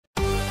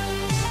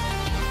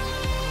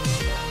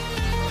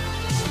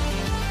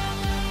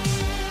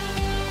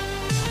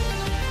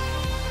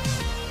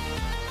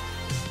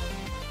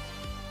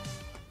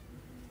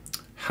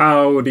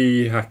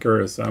Howdy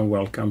hackers, and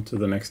welcome to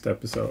the next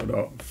episode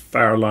of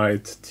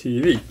FairLight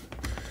TV.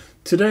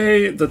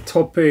 Today the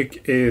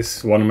topic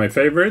is one of my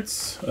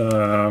favorites.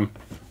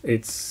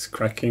 It's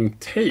cracking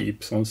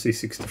tapes on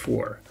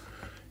C64.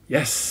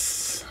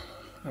 Yes,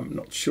 I'm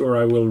not sure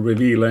I will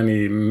reveal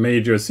any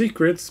major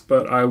secrets,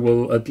 but I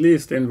will at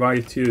least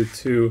invite you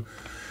to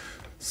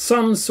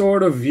some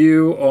sort of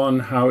view on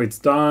how it's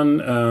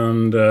done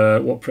and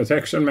what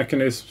protection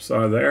mechanisms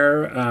are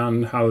there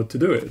and how to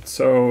do it.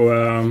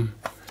 So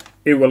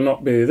it will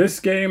not be this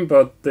game,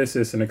 but this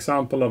is an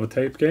example of a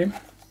tape game.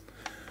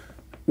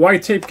 Why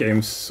tape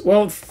games?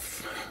 Well,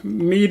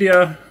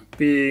 media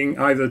being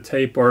either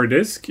tape or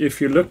disc.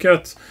 If you look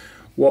at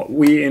what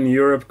we in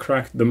Europe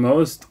cracked the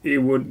most, it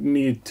would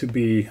need to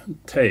be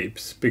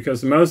tapes,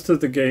 because most of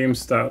the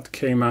games that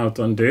came out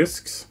on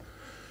discs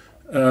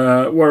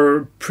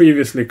were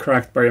previously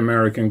cracked by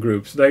American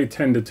groups. They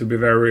tended to be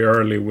very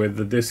early with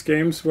the disc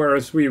games,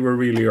 whereas we were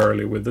really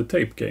early with the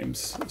tape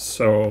games.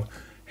 So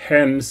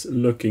hence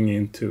looking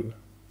into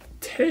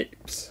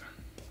tapes.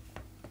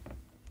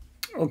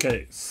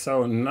 Okay,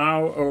 so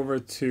now over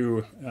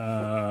to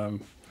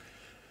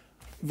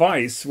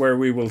Vice, where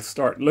we will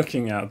start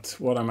looking at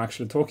what I'm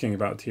actually talking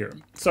about here.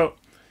 So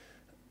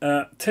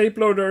tape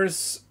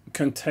loaders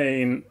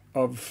contain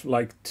of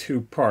like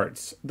two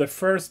parts. The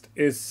first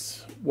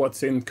is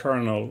what's in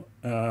kernel.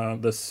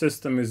 The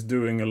system is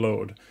doing a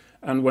load,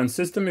 and when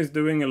system is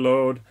doing a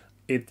load,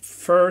 it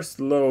first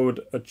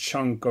load a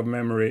chunk of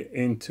memory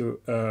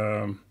into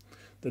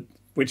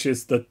which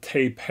is the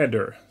tape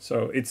header.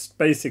 So it's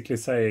basically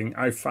saying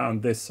I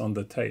found this on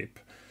the tape.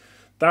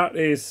 That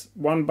is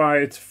 1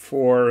 byte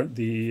for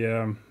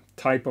the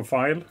type of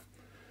file,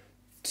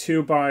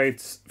 2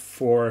 bytes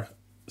for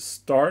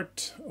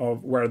start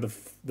of where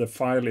the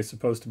file is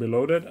supposed to be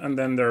loaded, and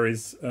then there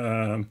is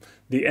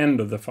the end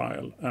of the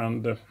file.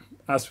 And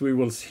as we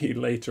will see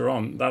later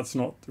on, that's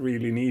not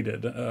really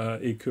needed.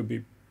 It could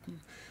be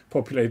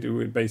populated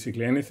with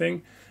basically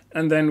anything.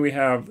 And then we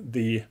have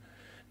the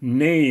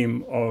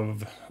name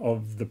of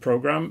the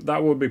program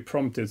that will be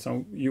prompted.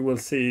 So you will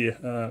see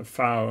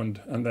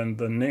found and then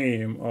the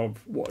name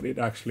of what it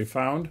actually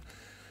found.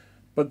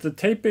 But the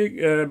tape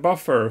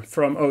buffer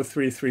from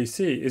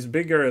 033C is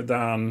bigger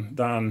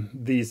than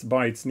these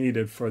bytes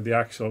needed for the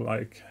actual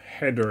like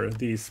header,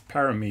 these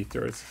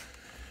parameters.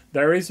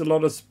 There is a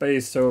lot of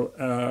space, so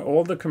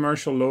all the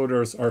commercial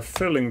loaders are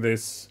filling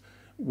this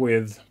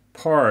with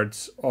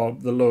parts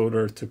of the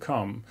loader to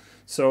come.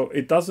 So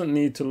it doesn't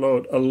need to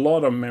load a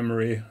lot of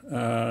memory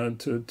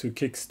to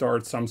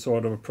kickstart some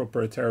sort of a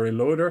proprietary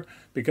loader,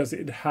 because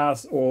it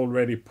has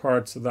already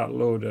parts of that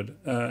loaded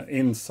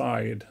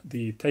inside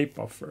the tape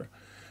buffer.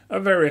 A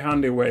very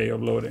handy way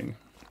of loading.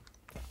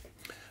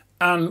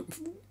 And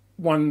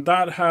when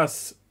that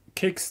has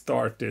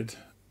kickstarted,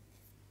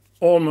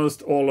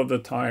 almost all of the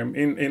time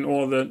in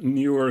all the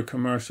newer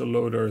commercial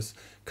loaders,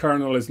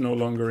 kernel is no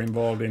longer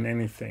involved in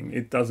anything.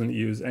 It doesn't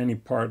use any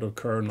part of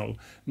kernel.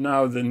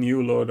 Now the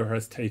new loader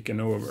has taken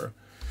over.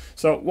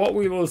 So what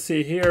we will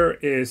see here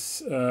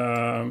is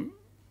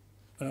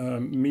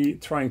me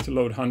trying to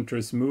load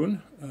Hunter's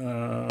Moon.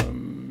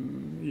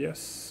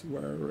 Yes,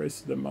 where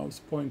is the mouse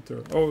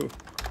pointer? Oh,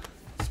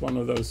 it's one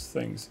of those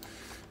things.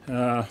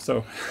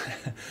 So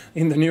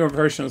in the newer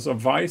versions of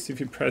Vice, if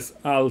you press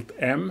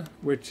Alt-M,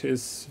 which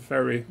is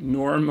very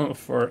normal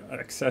for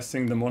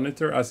accessing the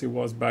monitor as it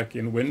was back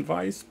in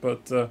WinVice,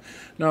 but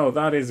no,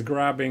 that is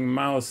grabbing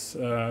mouse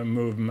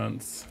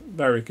movements.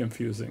 Very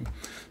confusing.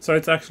 So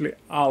it's actually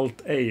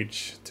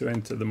Alt-H to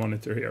enter the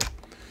monitor here.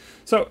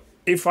 So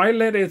if I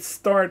let it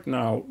start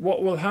now,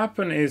 what will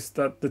happen is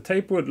that the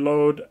tape would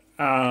load,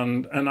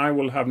 and I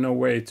will have no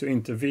way to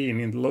intervene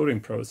in the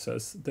loading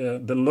process.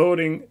 The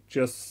loading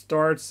just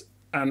starts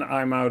and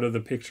I'm out of the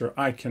picture.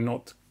 I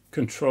cannot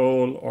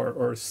control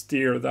or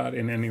steer that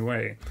in any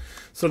way.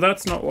 So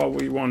that's not what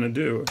we want to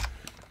do.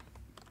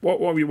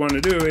 What we want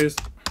to do is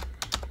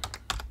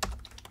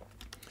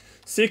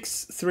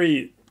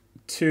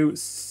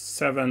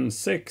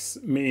 63276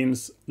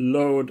 means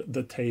load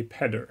the tape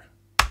header.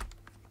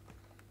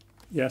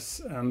 Yes,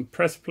 and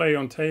press play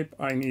on tape.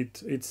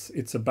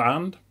 It's a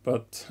band,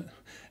 but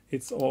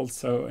it's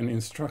also an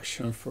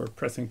instruction for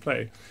pressing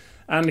play.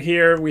 And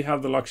here we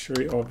have the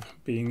luxury of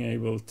being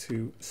able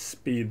to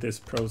speed this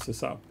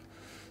process up.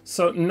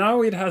 So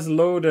now it has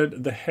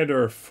loaded the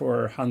header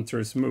for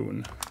Hunter's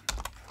Moon.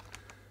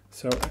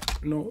 So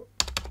no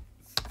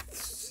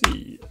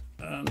C,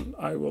 and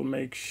I will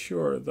make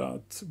sure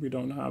that we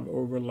don't have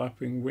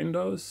overlapping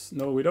windows.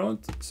 No, we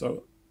don't.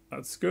 So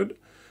that's good.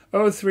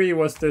 03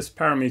 was this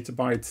parameter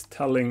byte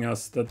telling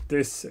us that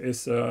this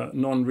is a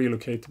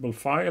non-relocatable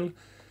file,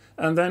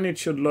 and then it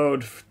should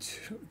load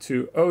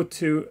to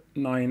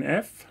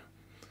 029F,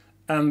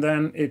 and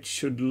then it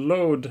should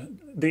load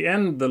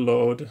end the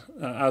load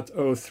at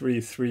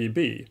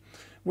 033B,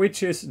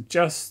 which is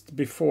just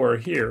before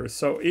here.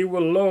 So it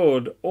will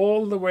load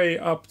all the way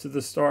up to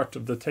the start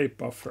of the tape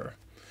buffer.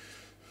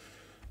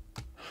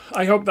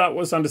 I hope that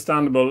was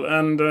understandable.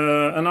 And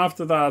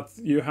after that,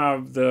 you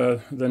have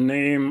the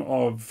name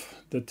of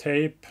the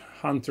tape,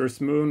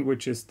 Hunter's Moon,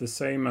 which is the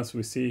same as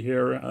we see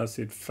here as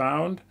it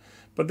found.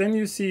 But then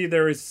you see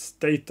there is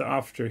data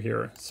after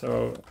here.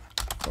 So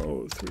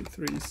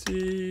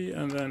 033C,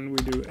 and then we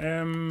do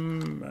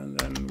M, and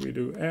then we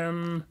do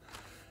M.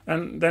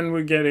 And then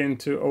we get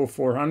into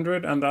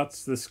 0400, and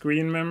that's the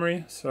screen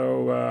memory.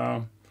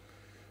 So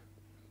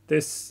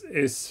this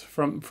is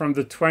from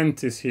the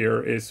 20s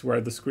here is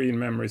where the screen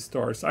memory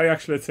starts. I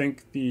actually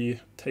think the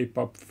tape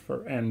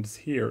buffer ends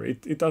here.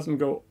 It doesn't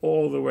go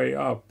all the way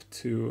up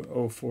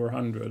to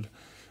 0400.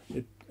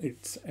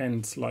 It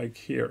ends like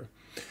here.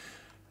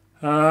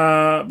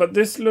 But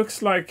this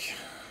looks like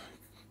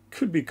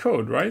could be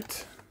code,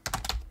 right?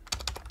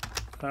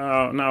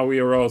 Now we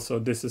are also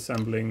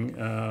disassembling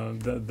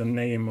the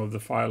name of the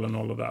file and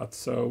all of that,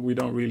 so we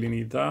don't really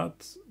need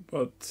that,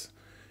 but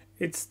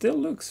it still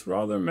looks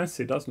rather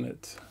messy, doesn't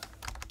it?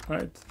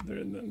 Right?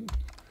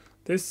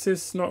 This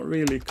is not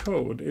really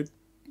code.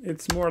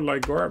 It's more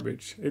like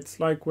garbage. It's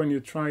like when you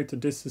try to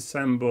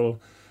disassemble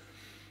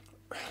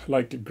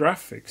like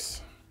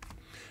graphics.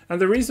 And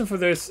the reason for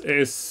this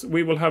is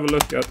we will have a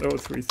look at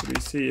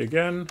 033C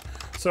again.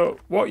 So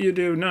what you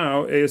do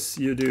now is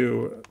you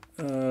do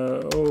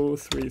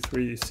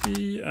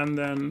 033C and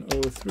then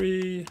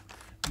 03,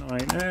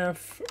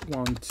 9F,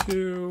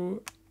 12,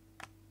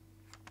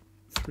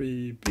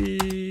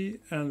 3B,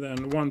 and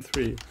then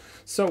 13.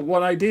 So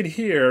what I did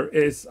here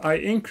is I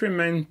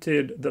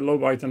incremented the low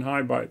byte and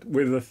high byte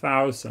with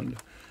 1000.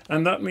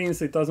 And that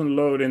means it doesn't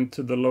load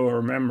into the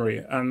lower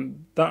memory.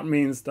 And that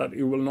means that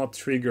it will not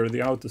trigger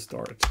the auto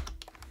start.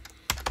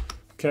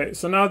 Okay,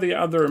 so now the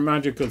other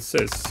magical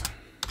sys.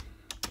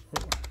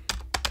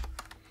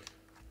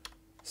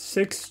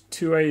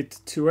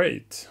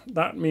 62828.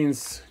 That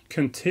means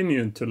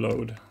continue to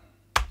load.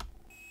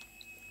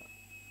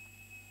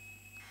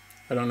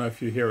 I don't know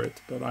if you hear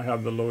it, but I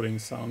have the loading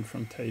sound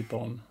from tape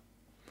on.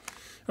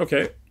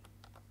 Okay.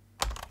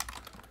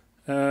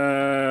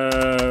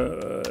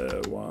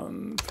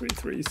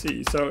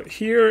 133C. So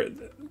here,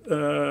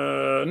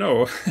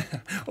 no,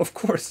 of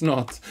course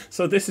not.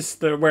 So this is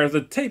where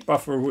the tape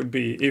buffer would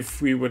be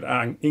if we would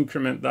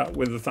increment that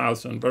with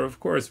 1000. But of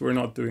course, we're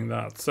not doing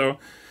that. So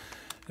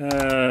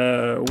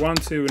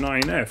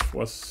 129F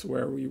was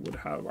where we would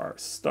have our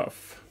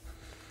stuff.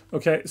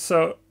 Okay,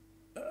 so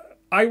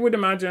I would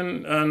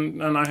imagine,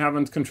 and I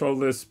haven't controlled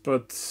this,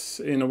 but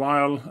in a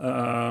while.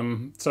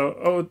 I'm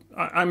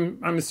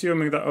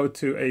assuming that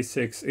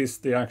 02A6 is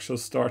the actual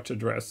start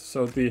address.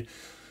 So the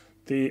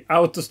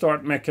auto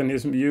start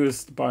mechanism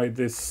used by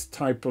this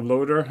type of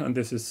loader, and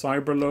this is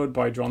Cyberload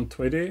by John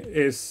Twitty,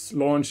 is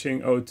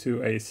launching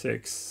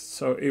 02A6.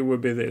 So it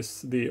would be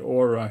this, the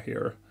Aura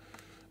here.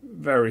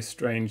 Very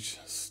strange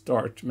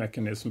start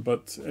mechanism,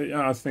 but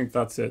I think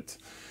that's it.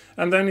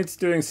 And then it's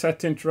doing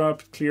set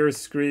interrupt, clear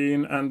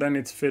screen, and then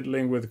it's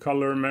fiddling with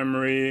color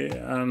memory,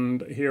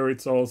 and here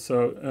it's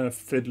also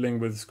fiddling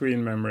with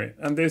screen memory.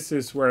 And this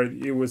is where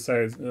you would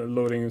say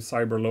loading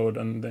Cyberload,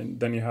 and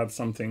then you have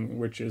something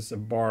which is a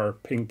bar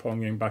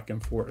ping-ponging back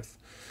and forth.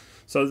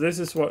 So this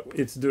is what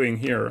it's doing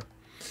here.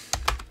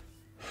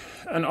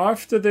 And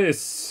after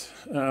this,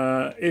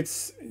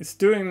 it's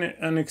doing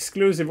an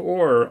exclusive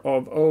OR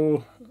of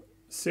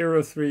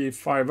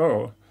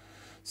 00350.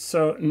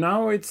 So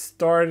now it's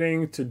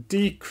starting to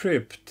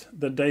decrypt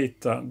the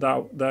data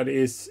that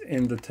is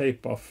in the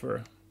tape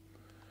buffer.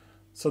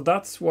 So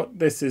that's what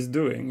this is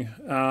doing.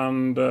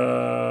 And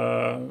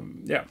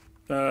yeah,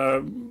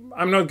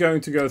 I'm not going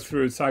to go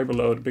through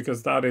Cyberload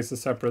because that is a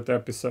separate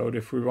episode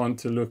if we want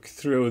to look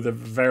through the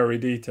very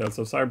details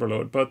of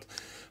Cyberload. But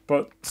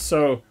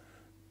so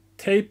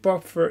tape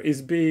buffer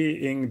is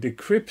being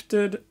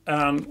decrypted,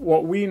 and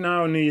what we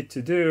now need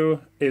to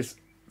do is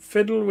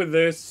fiddle with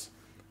this,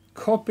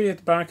 copy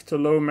it back to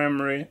low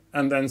memory,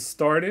 and then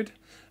start it.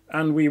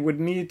 And we would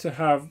need to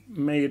have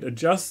made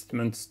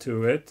adjustments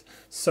to it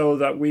so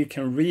that we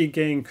can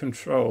regain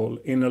control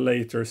in a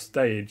later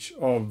stage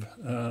of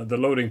the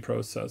loading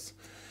process.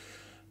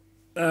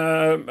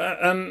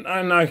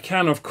 And I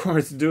can of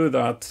course do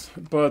that,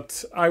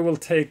 but I will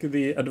take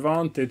the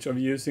advantage of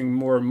using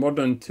more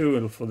modern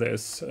tool for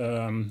this.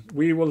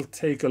 We will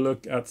take a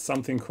look at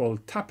something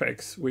called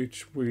TAPEX,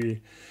 which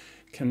we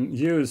can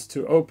use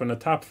to open a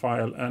TAP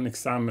file and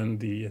examine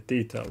the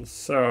details.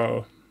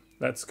 So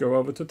let's go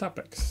over to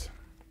TAPEX.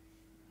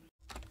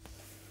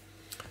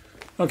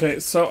 Okay,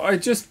 so I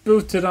just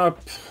booted up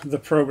the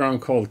program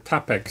called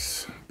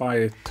TAPEX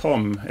by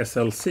Tom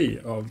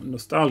SLC of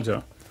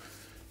Nostalgia.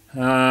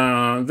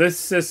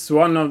 This is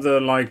one of the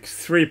like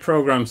 3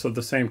 programs of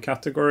the same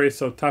category.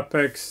 So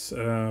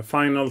TAPEX,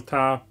 Final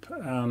Tap,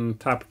 and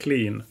Tap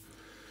Clean.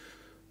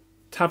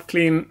 Tap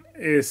Clean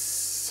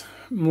is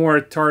more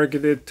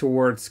targeted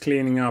towards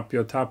cleaning up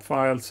your tap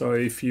file. So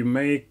if you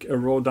make a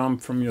raw dump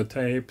from your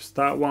tapes,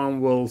 that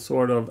one will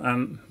sort of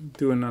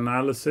do an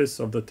analysis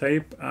of the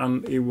tape,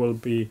 and it will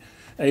be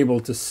able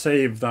to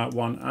save that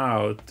one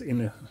out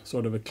in a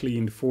sort of a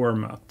clean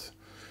format.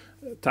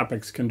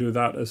 TAPEX can do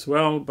that as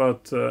well,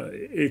 but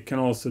it can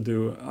also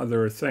do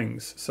other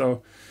things.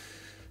 So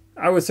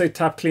I would say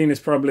Tap Clean is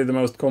probably the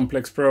most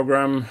complex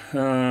program.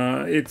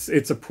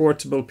 It's a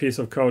portable piece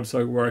of code, so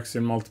it works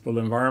in multiple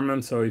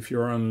environments. So if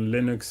you're on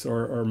Linux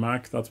or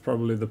Mac, that's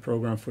probably the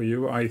program for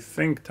you. I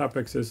think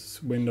TapX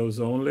is Windows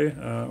only,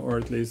 or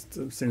at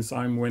least since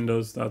I'm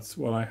Windows, that's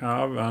what I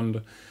have.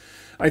 And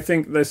I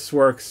think this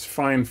works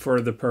fine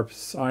for the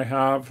purpose I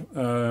have.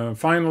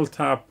 Final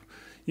Tap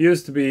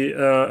used to be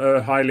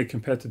a highly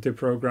competitive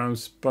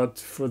programs, but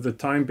for the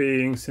time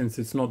being, since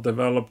it's not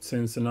developed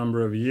since a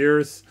number of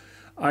years,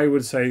 I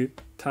would say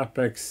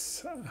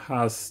TapX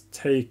has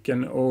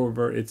taken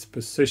over its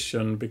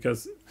position,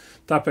 because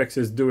TapX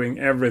is doing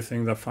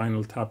everything that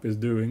Final Tap is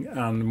doing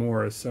and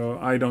more. So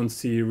I don't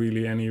see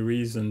really any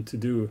reason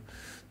to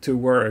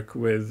work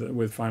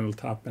with Final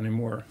Tap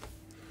anymore.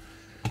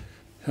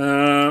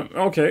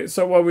 Okay,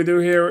 so what we do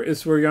here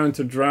is we're going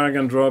to drag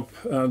and drop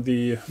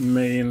the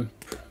main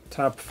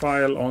tap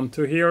file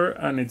onto here,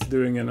 and it's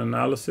doing an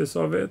analysis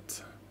of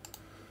it.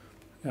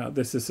 Yeah,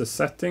 this is a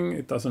setting.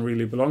 It doesn't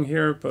really belong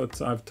here,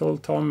 but I've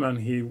told Tom and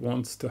he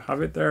wants to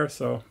have it there.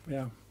 So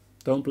yeah,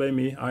 don't blame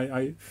me.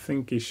 I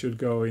think it should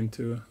go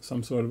into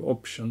some sort of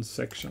options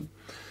section.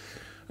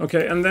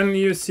 Okay, and then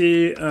you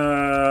see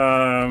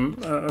a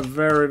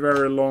very,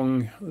 very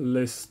long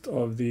list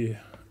of the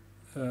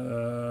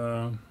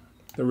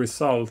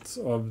results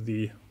of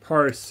the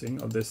parsing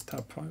of this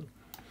tap file.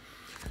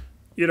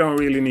 You don't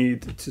really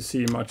need to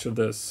see much of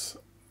this,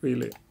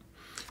 really.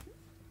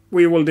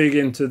 We will dig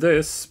into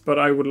this, but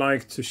I would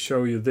like to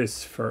show you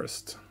this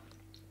first.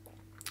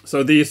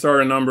 So these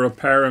are a number of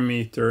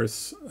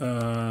parameters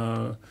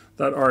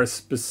that are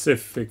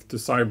specific to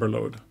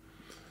Cyberload.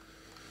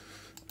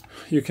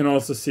 You can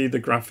also see the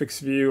graphics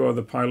view of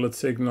the pilot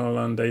signal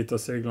and data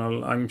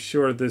signal. I'm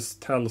sure this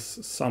tells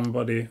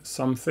somebody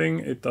something.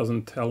 It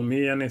doesn't tell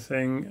me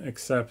anything,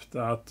 except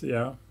that,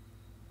 yeah,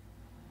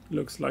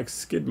 looks like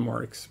skid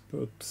marks,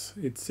 but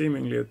it's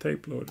seemingly a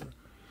tape loader.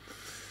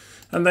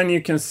 And then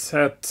you can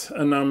set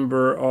a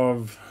number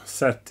of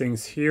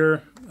settings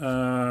here.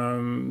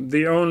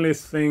 The only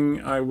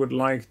thing I would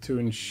like to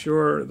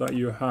ensure that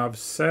you have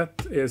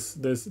set is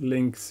this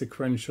link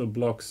sequential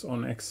blocks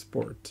on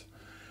export.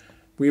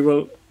 We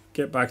will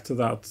get back to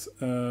that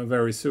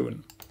very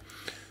soon.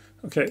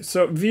 Okay,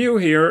 so view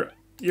here,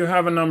 you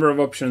have a number of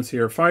options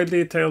here. File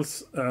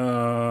details,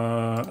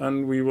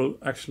 and we will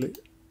actually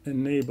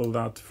enable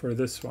that for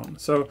this one.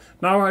 So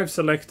now I've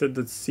selected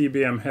the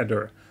CBM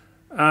header.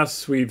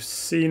 As we've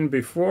seen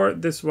before,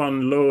 this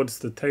one loads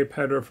the tape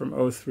header from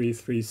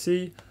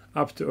 033C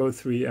up to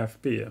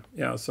 03FB.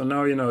 Yeah, so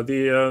now you know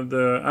the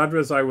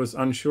address I was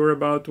unsure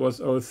about was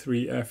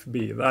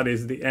 03FB. That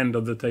is the end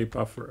of the tape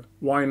buffer.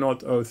 Why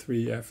not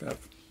 03FF?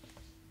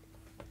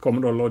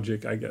 Commodore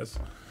logic, I guess.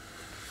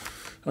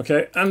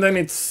 Okay, and then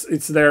it's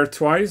there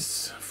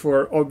twice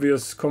for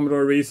obvious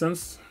Commodore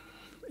reasons.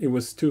 It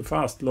was too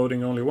fast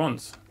loading only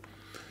once.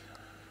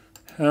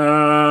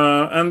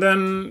 And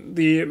then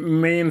the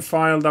main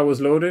file that was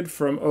loaded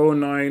from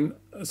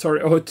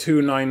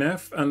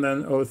 029F and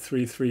then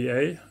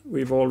 033A.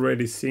 We've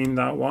already seen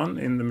that one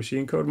in the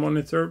machine code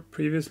monitor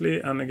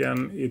previously, and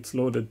again it's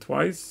loaded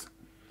twice.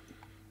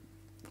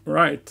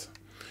 Right.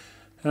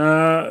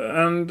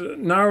 And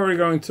now we're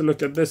going to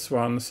look at this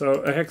one.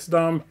 So a hex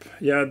dump,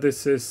 yeah,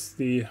 this is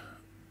the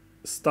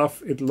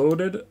stuff it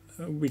loaded.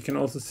 We can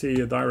also see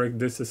a direct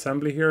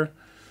disassembly here.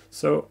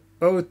 So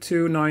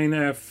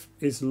 029F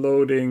is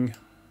loading,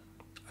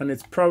 and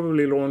it's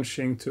probably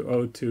launching to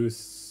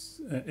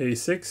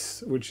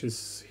 02A6, which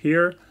is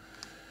here,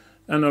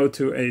 and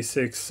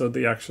 02A6, so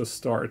the actual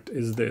start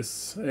is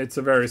this. It's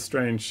a very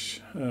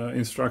strange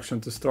instruction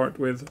to start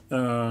with,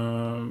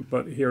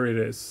 but here it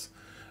is.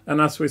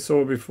 And as we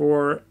saw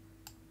before,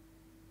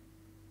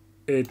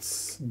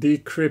 it's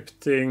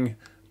decrypting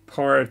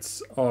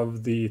parts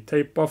of the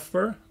tape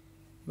buffer.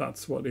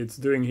 That's what it's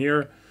doing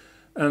here.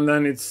 And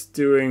then it's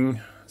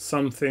doing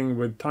something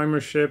with timer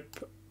ship,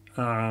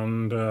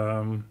 and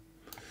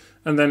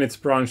then it's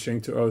branching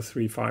to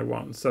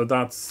 0351. So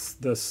that's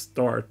the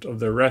start of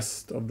the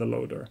rest of the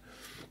loader.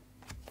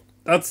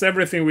 That's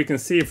everything we can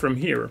see from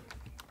here.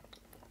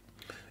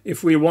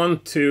 If we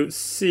want to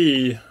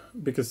see,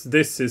 because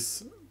this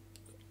is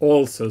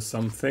also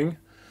something,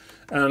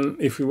 and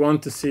if we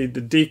want to see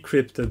the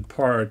decrypted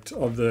part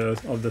of the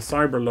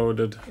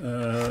cyberload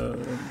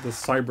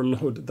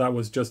that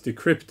was just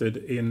decrypted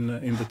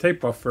in the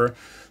tape buffer,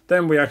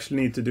 then we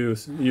actually need to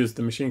use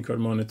the machine code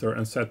monitor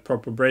and set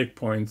proper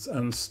breakpoints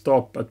and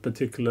stop at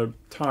particular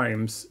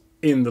times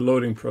in the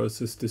loading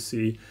process to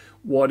see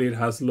what it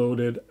has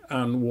loaded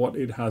and what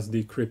it has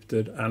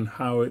decrypted and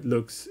how it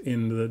looks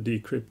in the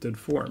decrypted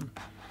form.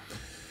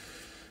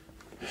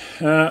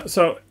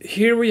 So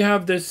here we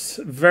have this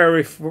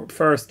very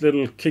first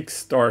little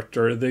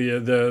Kickstarter,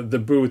 the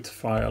boot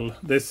file.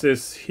 This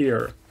is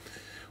here.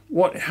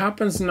 What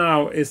happens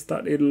now is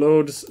that it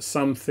loads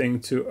something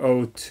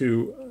to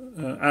 02,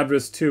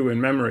 address 2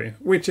 in memory,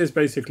 which is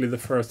basically the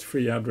first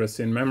free address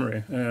in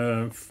memory,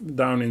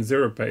 down in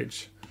 0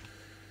 page.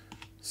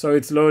 So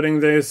it's loading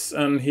this,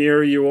 and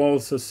here you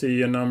also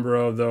see a number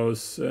of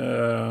those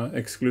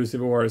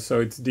exclusive ORs, so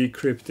it's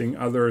decrypting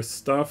other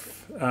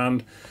stuff.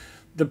 And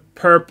the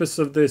purpose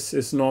of this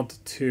is not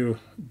to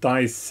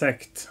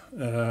dissect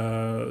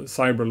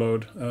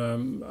Cyberload.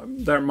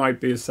 There might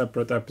be a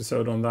separate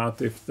episode on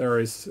that if there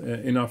is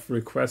enough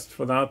request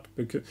for that,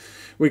 because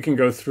we can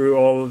go through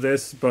all of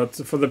this, but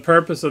for the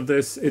purpose of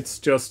this, it's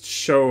just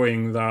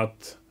showing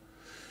that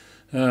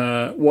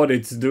what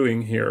it's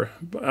doing here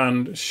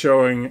and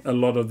showing a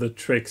lot of the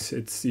tricks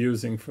it's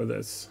using for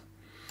this.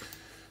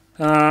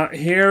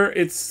 Here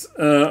it's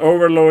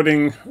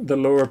overloading the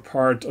lower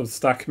part of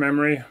stack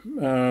memory.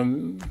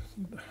 Well,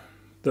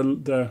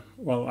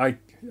 I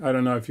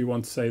don't know if you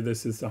want to say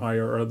this is the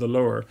higher or the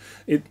lower.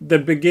 The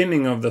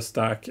beginning of the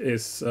stack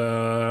is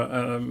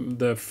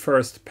the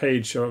first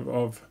page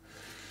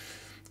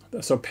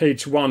so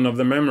page 1 of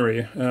the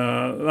memory.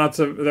 That's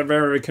a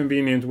very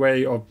convenient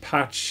way of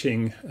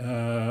patching,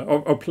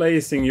 of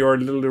placing your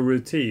little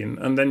routine,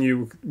 and then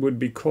you would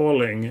be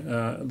calling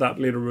that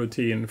little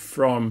routine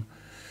from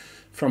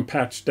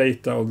patch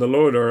data of the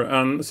loader.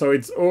 And so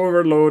it's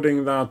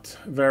overloading that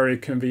very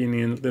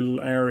convenient little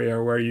area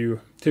where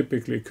you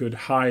typically could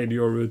hide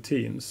your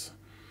routines.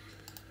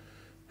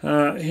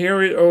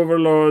 Here it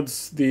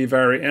overloads the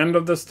very end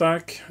of the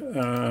stack,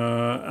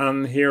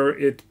 and here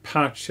it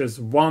patches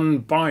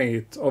 1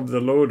 byte of the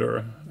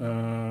loader.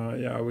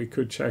 Yeah, we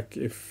could check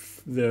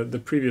if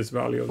the previous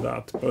value of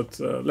that, but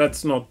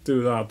let's not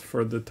do that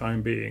for the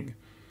time being.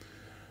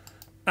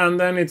 And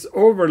then it's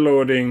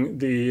overloading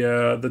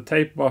the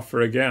tape buffer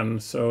again.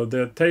 So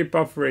the tape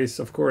buffer is,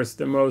 of course,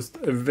 the most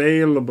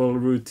available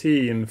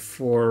routine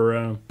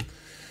for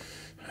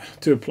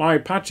to apply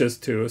patches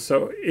to.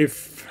 So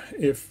if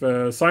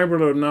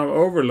Cyberload now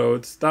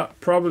overloads, that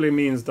probably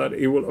means that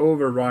it will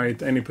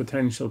overwrite any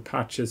potential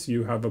patches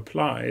you have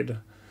applied.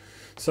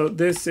 So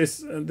this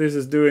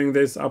is doing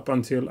this up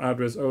until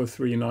address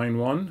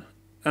 0391.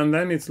 And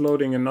then it's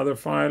loading another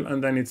file,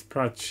 and then it's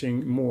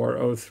patching more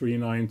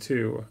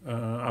 0392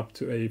 up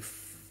to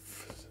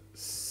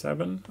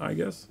A7, I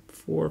guess,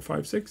 4,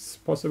 5, 6,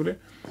 possibly.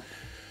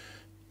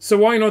 So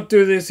why not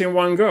do this in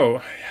one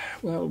go?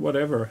 Well,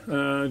 whatever.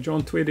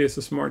 John Twiddy is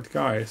a smart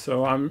guy,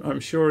 so I'm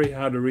sure he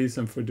had a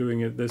reason for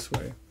doing it this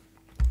way.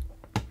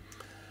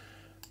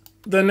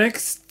 The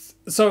next,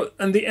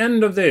 and the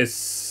end of this,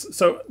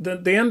 so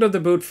the end of the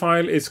boot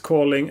file is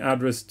calling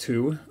address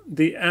 2.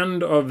 The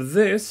end of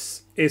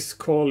this is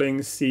calling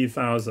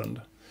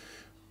C1000.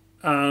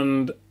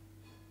 And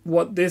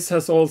what this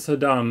has also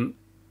done,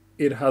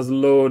 it has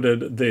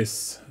loaded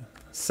this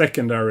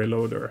secondary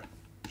loader.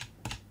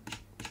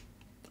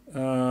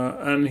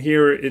 And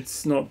here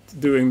it's not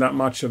doing that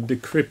much of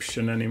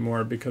decryption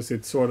anymore because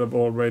it's sort of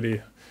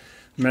already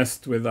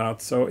messed with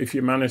that. So if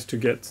you manage to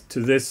get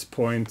to this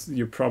point,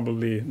 you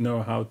probably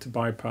know how to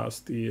bypass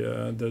the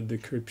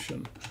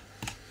decryption.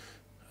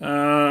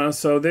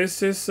 So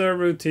this is a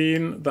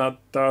routine that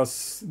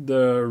does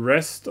the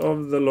rest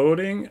of the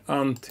loading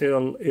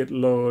until it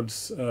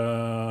loads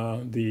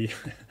the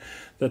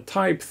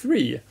type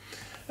 3.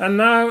 And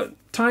now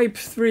type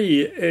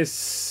 3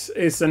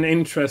 is an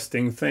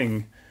interesting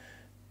thing.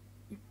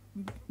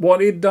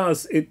 What it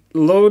does, it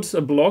loads a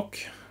block,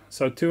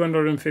 so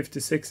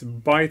 256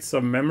 bytes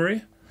of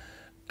memory,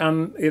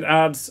 and it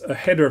adds a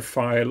header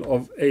file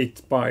of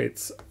 8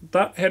 bytes.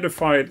 That header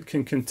file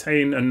can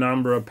contain a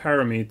number of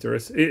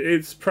parameters.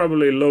 It's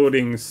probably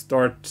loading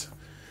start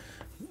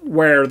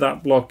where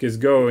that block is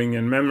going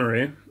in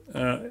memory,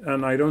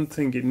 and I don't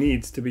think it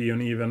needs to be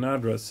on even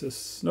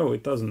addresses. No,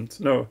 it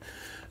doesn't. No.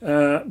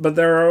 But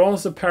there are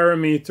also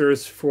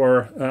parameters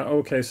for,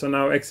 okay, so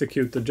now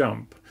execute the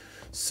jump.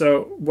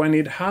 So when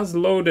it has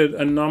loaded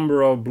a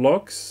number of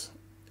blocks,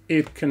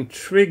 it can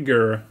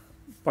trigger,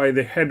 by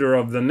the header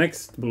of the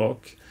next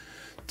block,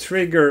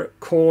 trigger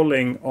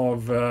calling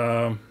of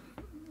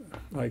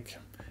like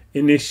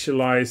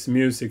initialize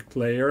music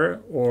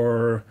player,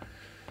 or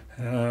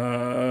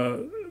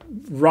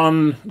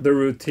run the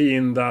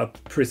routine that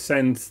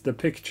presents the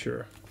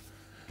picture.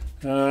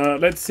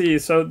 Let's see,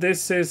 so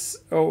this is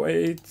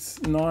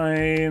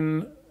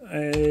 089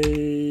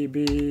 A,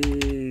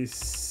 B,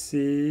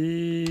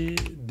 C,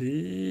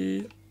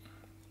 D.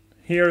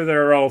 Here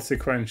they're all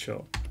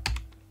sequential.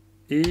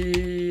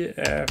 E,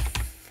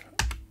 F,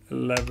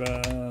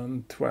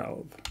 11,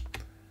 12.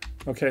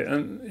 Okay,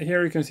 and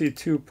here you can see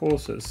 2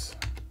 pauses.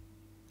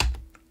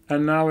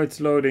 And now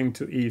it's loading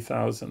to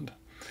E1000.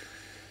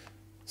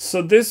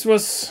 So this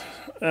was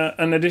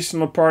an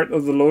additional part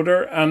of the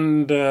loader,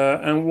 and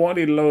what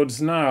it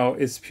loads now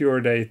is pure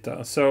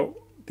data. So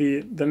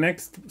the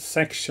next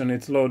section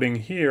it's loading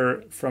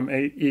here from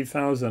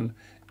E1000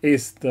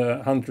 is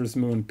the Hunter's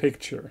Moon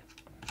picture.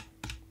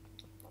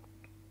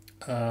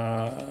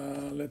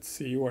 Let's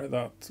see where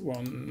that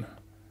one,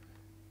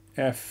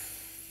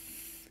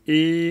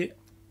 FE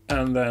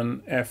and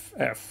then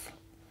FF.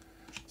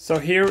 So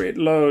here it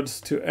loads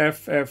to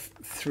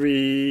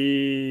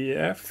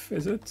FF3F,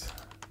 is it?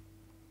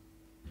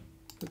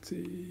 Let's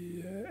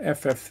see,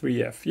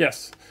 FF3F,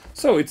 yes.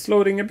 So it's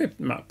loading a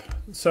bitmap.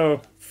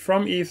 So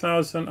from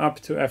E1000 up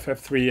to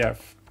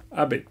FF3F,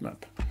 a bitmap.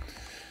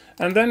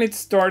 And then it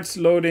starts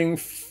loading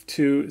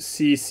to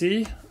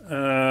CC.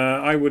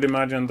 I would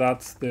imagine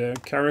that's the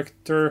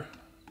character,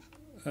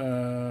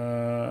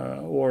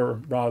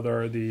 or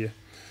rather the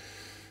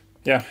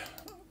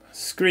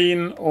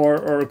screen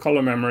or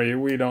color memory.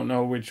 We don't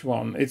know which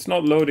one. It's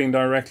not loading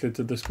directly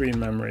to the screen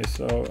memory,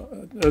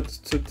 so it's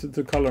to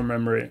the color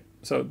memory.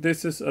 So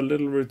this is a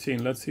little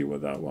routine. Let's see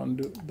what that one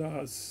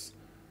does.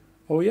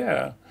 Oh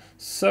yeah.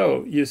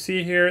 So you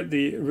see here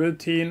the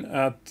routine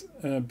at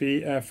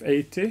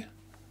BF80.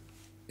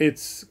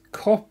 It's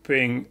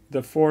copying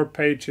the 4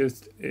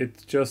 pages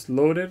it just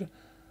loaded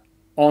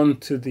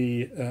onto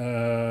the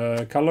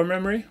color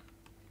memory.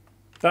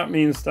 That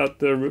means that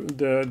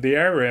the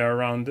area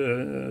around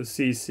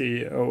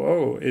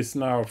CC00 is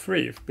now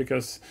free,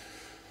 because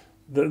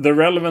the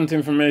relevant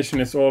information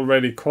is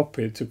already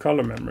copied to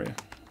color memory.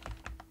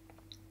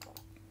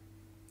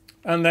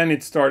 And then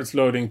it starts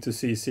loading to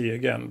CC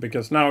again,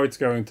 because now it's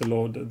going to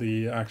load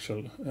the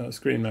actual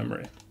screen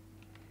memory.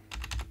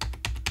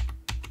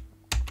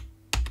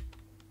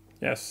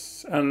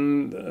 Yes,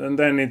 and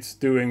then it's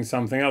doing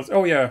something else.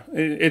 Oh yeah,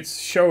 it's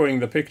showing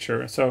the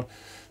picture. So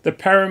the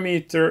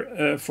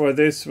parameter for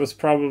this was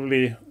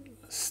probably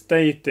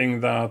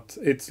stating that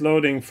it's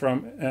loading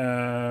from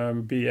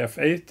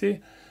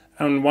BF80,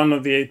 and one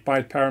of the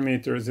 8-byte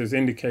parameters is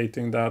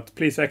indicating that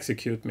please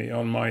execute me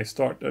on my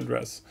start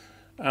address,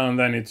 and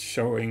then it's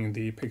showing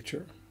the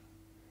picture.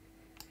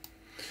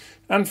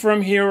 And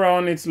from here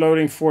on it's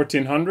loading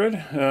 1400.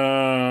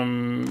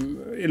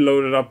 It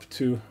loaded up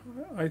to,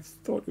 I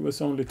thought it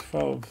was only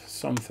 12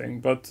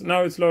 something, but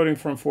now it's loading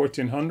from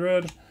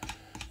 1400.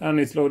 And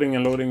it's loading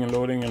and loading and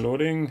loading and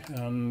loading,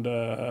 and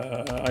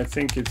I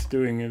think it's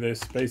doing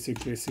this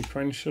basically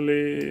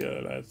sequentially.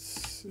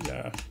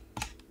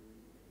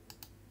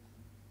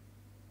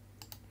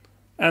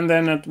 And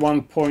then at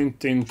one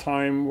point in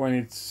time, when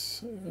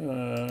it's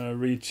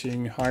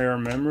reaching higher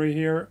memory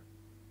here,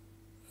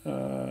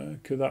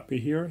 could that be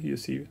here? You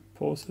see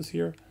pauses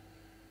here.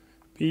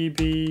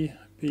 BB,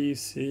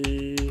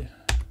 BC,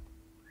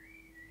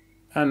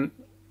 and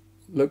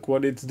look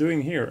what it's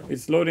doing here.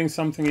 It's loading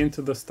something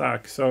into the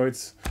stack. So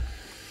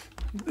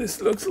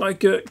this looks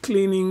like a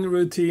cleaning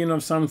routine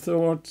of some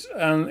sort,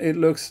 and it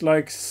looks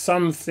like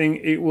something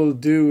it will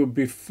do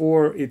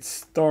before it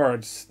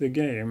starts the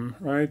game,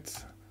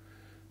 right?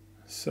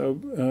 So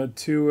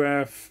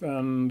 2F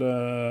and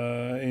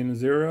in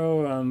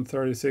 0 and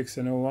 36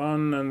 in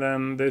 01, and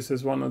then this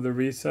is one of the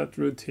reset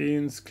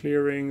routines,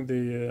 clearing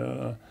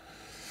the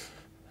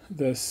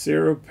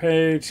 0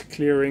 page,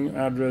 clearing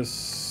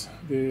address,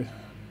 the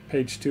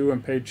page 2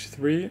 and page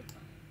 3.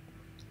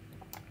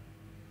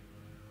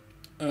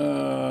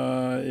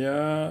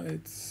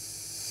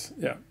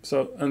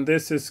 So, and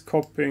this is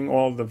copying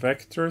all the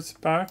vectors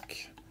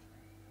back,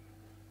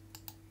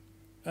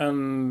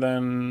 and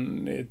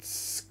then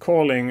it's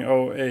calling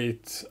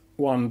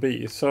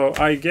 081B. So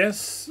I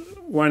guess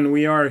when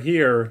we are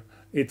here,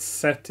 it's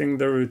setting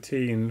the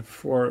routine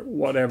for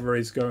whatever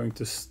is going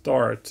to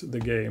start the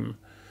game.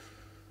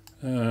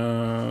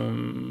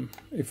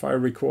 If I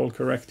recall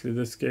correctly,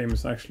 this game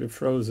is actually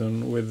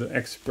frozen with the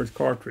expert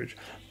cartridge,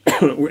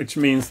 which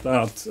means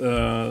that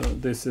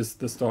this is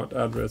the start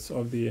address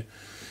of the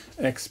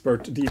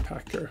expert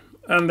depacker.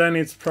 And then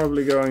it's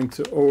probably going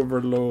to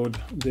overload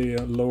the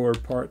lower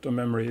part of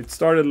memory. It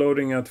started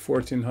loading at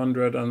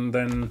 1400, and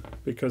then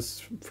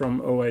because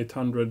from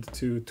 0800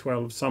 to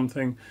 12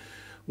 something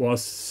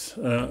was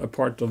a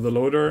part of the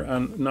loader,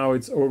 and now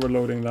it's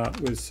overloading that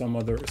with some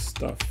other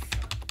stuff.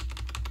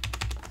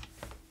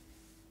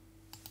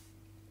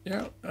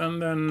 Yeah,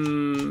 and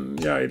then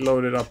it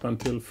loaded up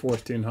until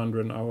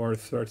 1400 now, or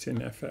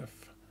 13FF.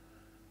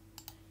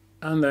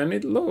 And then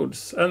it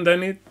loads, and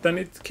then it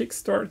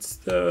kickstarts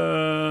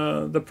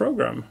the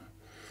program.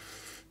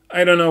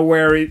 I don't know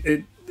where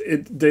it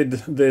did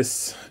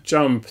this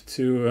jump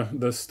to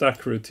the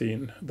stack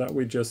routine that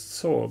we just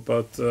saw,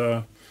 but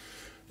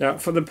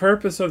for the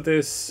purpose of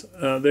this,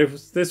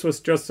 this was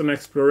just an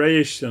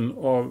exploration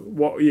of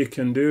what you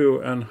can do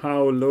and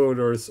how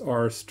loaders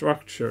are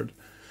structured.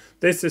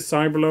 This is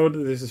Cyberload.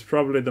 This is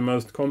probably the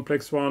most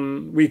complex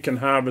one. We can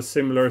have a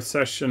similar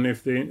session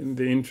if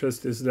the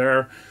interest is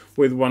there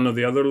with one of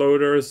the other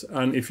loaders.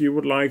 And if you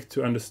would like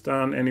to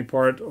understand any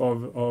part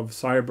of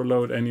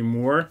Cyberload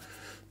anymore,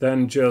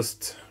 then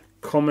just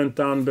comment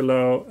down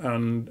below,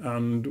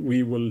 and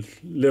we will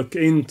look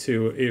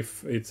into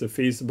if it's a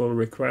feasible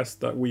request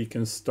that we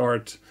can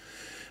start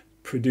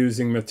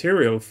producing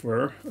material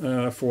for.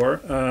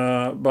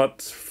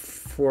 But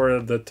for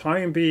the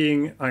time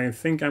being, I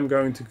think I'm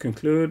going to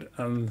conclude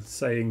and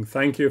saying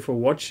thank you for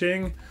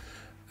watching,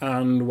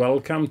 and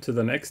welcome to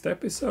the next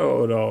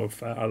episode of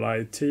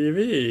FairLight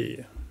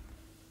TV.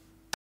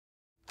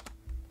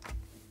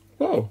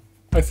 Whoa,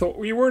 I thought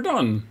we were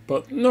done,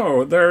 but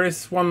no, there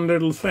is one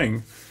little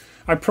thing.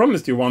 I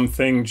promised you one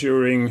thing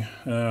during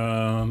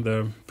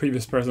the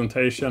previous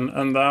presentation,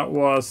 and that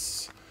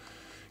was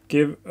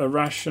give a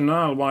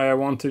rationale why I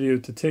wanted you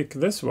to tick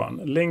this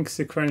one. Link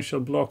sequential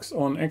blocks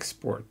on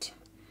export.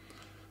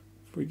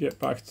 if we get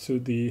back to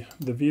the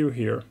view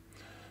here.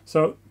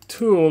 So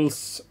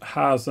Tools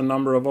has a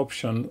number of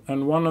options,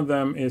 and one of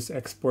them is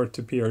export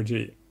to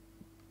PRG.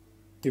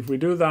 If we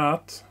do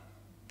that,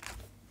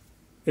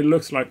 it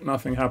looks like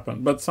nothing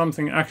happened, but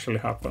something actually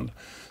happened.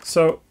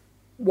 So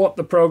what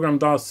the program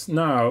does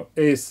now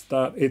is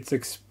that it's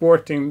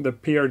exporting the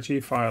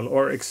PRG file,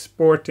 or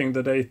exporting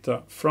the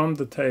data from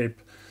the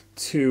tape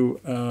to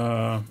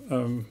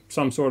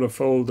some sort of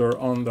folder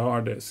on the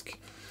hard disk.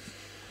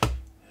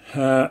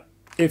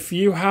 If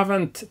you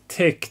haven't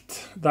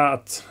ticked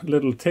that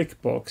little tick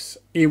box,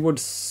 it would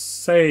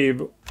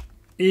save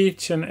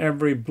each and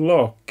every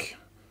block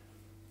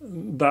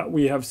that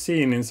we have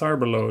seen in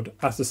Cyberload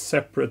as a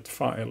separate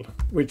file,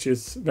 which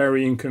is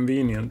very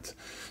inconvenient.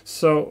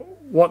 So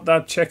what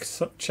that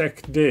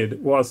check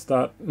did was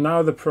that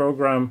now the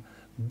program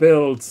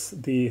builds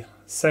the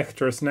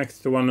sectors next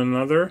to one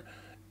another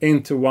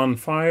into one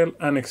file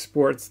and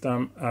exports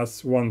them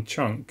as one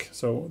chunk.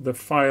 So the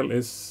file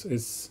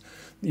is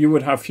you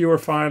would have fewer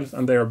files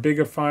and they are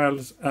bigger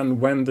files,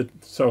 and when the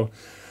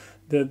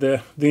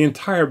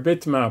entire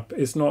bitmap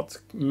is not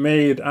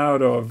made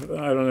out of,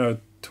 I don't know,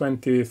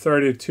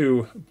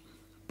 32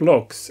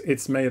 blocks,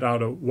 it's made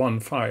out of one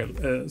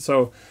file.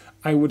 So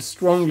I would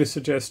strongly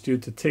suggest you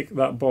to tick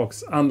that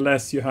box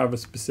unless you have a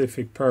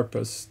specific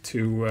purpose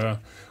to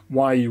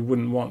why you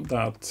wouldn't want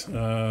that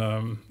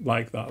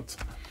like that.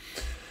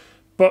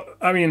 But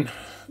I mean,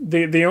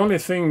 the only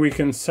thing we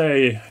can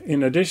say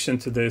in addition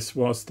to this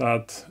was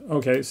that,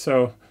 okay,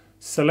 so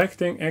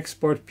selecting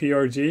export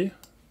PRG,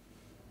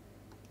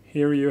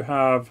 here you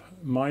have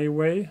my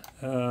way.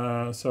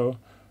 So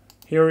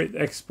here it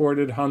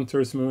exported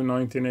Hunter's Moon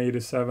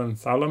 1987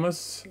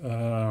 Thalamus.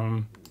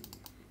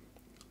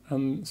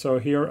 And so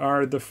here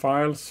are the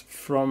files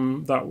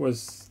from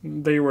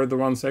they were the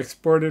ones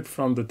exported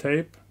from the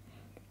tape.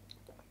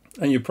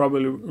 And you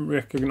probably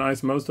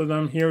recognize most of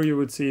them. Here you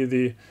would see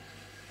the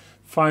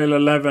file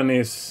 11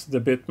 is the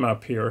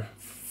bitmap here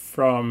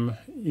from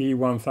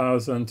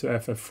E1000 to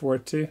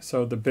FF40,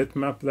 so the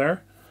bitmap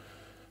there.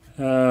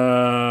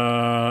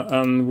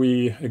 And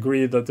we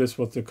agreed that this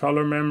was the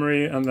color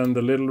memory, and then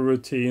the little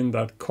routine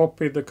that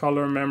copied the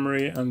color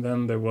memory, and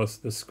then there was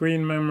the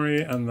screen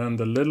memory, and then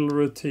the little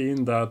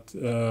routine that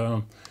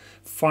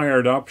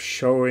fired up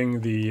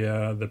showing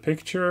the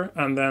picture,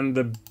 and then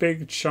the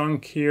big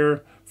chunk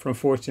here from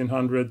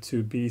 1400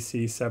 to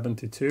BC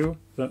 72.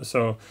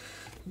 So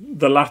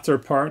the latter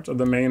part of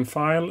the main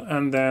file,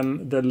 and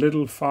then the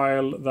little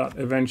file that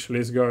eventually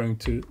is going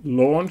to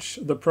launch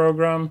the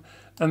program,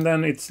 and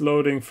then it's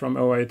loading from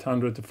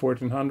 0800 to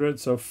 1400,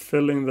 so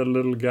filling the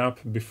little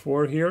gap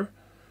before here,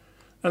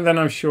 and then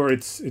I'm sure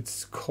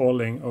it's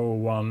calling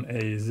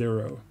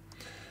 01A0.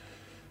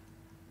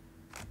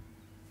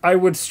 I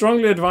would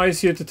strongly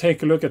advise you to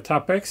take a look at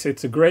Tapex.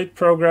 It's a great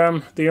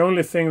program. The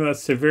only thing that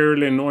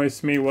severely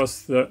annoys me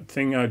was the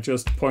thing I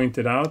just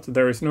pointed out.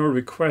 There is no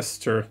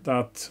requester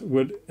that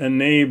would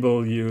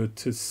enable you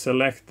to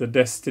select the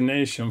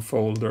destination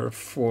folder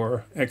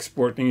for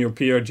exporting your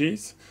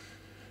PRGs.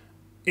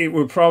 It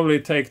would probably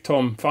take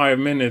Tom 5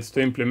 minutes to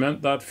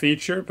implement that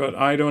feature, but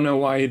I don't know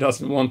why he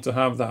doesn't want to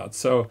have that.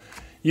 So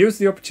use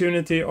the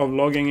opportunity of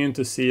logging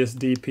into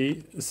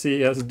csdb.dk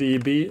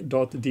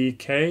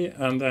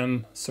and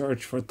then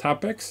search for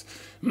Tapex.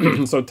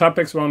 So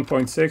Tapex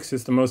 1.6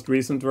 is the most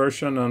recent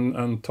version,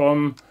 and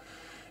Tom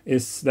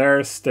is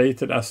there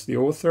stated as the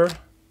author.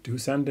 Do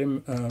send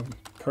him a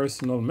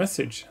personal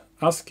message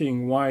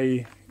asking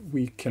why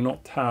we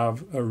cannot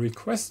have a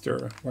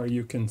requester where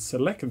you can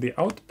select the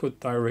output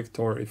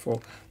directory for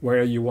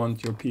where you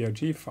want your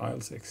PRG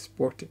files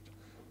exported.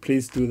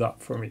 Please do that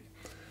for me.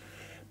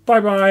 Bye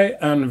bye,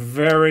 and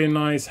very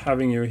nice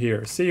having you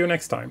here. See you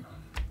next time.